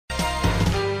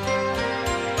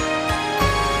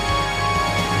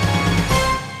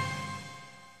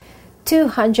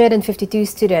252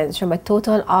 students from a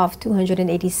total of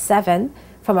 287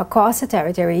 from across the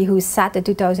territory who sat the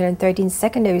 2013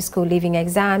 secondary school leaving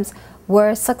exams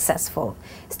were successful.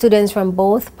 Students from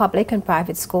both public and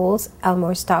private schools,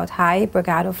 Elmore Stout High,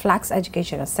 Brigado Flax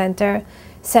Educational Center,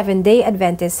 Seventh-day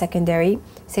Adventist Secondary,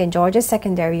 St. George's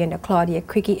Secondary, and the Claudia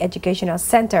Creaky Educational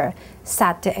Center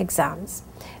sat the exams.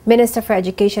 Minister for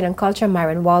Education and Culture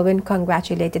Myron Walwyn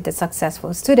congratulated the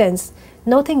successful students,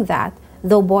 noting that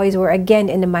though boys were again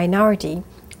in the minority,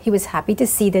 he was happy to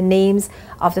see the names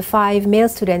of the 5 male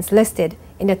students listed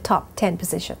in the top 10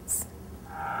 positions.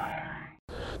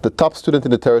 The top student in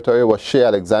the territory was Shea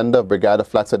Alexander of Brigado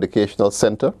Flax Educational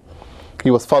Center. He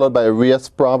was followed by Rhea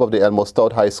Sprague of the Elmore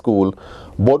Stout High School,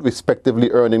 both respectively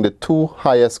earning the 2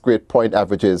 highest grade point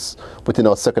averages within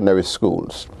our secondary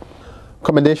schools.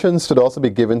 Commendations should also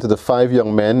be given to the 5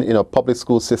 young men in our public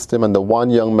school system and the 1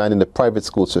 young man in the private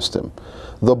school system.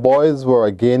 Though boys were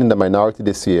again in the minority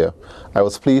this year, I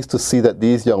was pleased to see that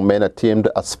these young men attained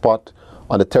a spot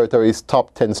on the territory's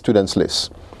top 10 students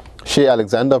list. Shea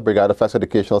Alexander of Brigado Flax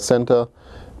Educational Center,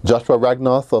 Joshua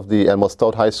Ragnoth of the Elmore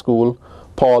Stout High School,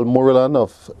 Paul Murilan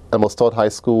of Elmore Stout High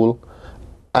School,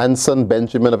 Anson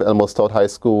Benjamin of Elmore Stout High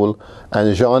School,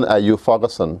 and Jean Ayu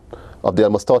Ferguson of the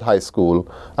Elmore Stout High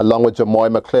School, along with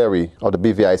Jamoy McCleary of the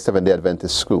BVI Seventh-day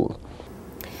Adventist School.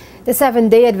 The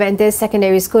Seventh-day Adventist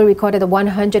Secondary School recorded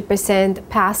 100%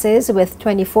 passes with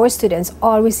 24 students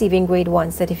all receiving grade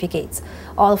 1 certificates.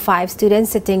 All 5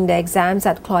 students sitting the exams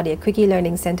at Claudia Creaky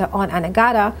Learning Center on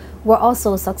Anegada were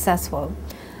also successful.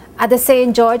 At the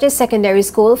St. George's Secondary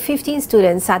School, 15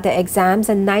 students sat the exams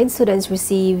and 9 students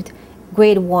received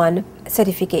grade 1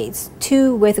 certificates,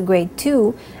 2 with grade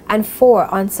 2 and 4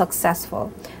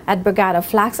 unsuccessful. At Brigado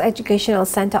Flax Educational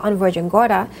Center on Virgin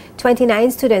Gorda,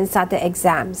 29 students sat the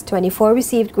exams, 24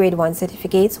 received grade 1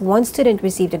 certificates, 1 student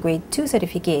received a grade 2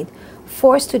 certificate,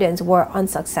 4 students were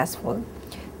unsuccessful.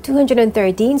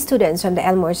 213 students from the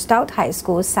Elmore Stout High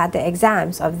School sat the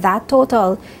exams. Of that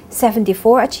total,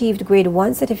 74 achieved grade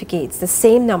 1 certificates, the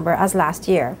same number as last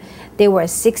year. There were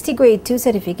 60 grade 2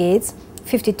 certificates,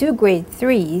 52 grade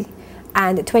 3,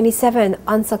 and 27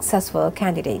 unsuccessful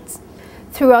candidates.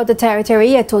 Throughout the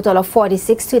territory, a total of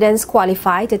 46 students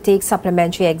qualified to take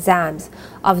supplementary exams.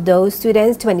 Of those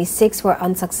students, 26 were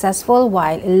unsuccessful,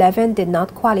 while 11 did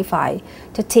not qualify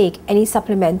to take any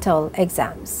supplemental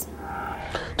exams.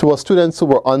 To our students who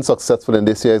were unsuccessful in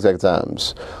this year's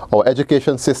exams, our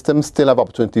education system still have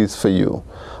opportunities for you.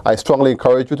 I strongly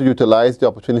encourage you to utilize the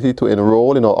opportunity to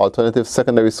enroll in our alternative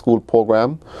secondary school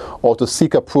program or to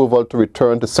seek approval to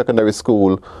return to secondary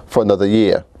school for another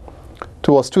year.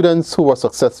 To our students who were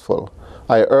successful,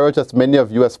 I urge as many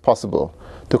of you as possible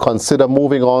to consider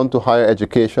moving on to higher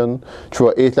education through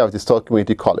our 8th Life Historic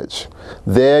Community College.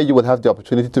 There you will have the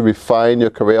opportunity to refine your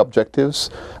career objectives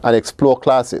and explore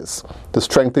classes to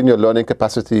strengthen your learning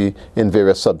capacity in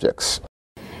various subjects.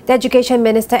 The Education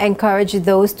Minister encouraged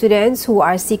those students who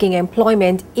are seeking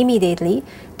employment immediately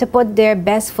to put their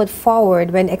best foot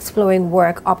forward when exploring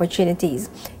work opportunities.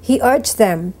 He urged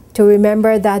them to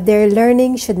remember that their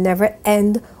learning should never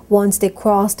end once they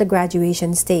cross the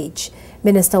graduation stage.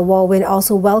 Minister Walwyn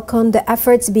also welcomed the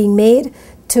efforts being made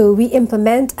to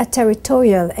re-implement a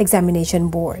territorial examination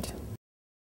board.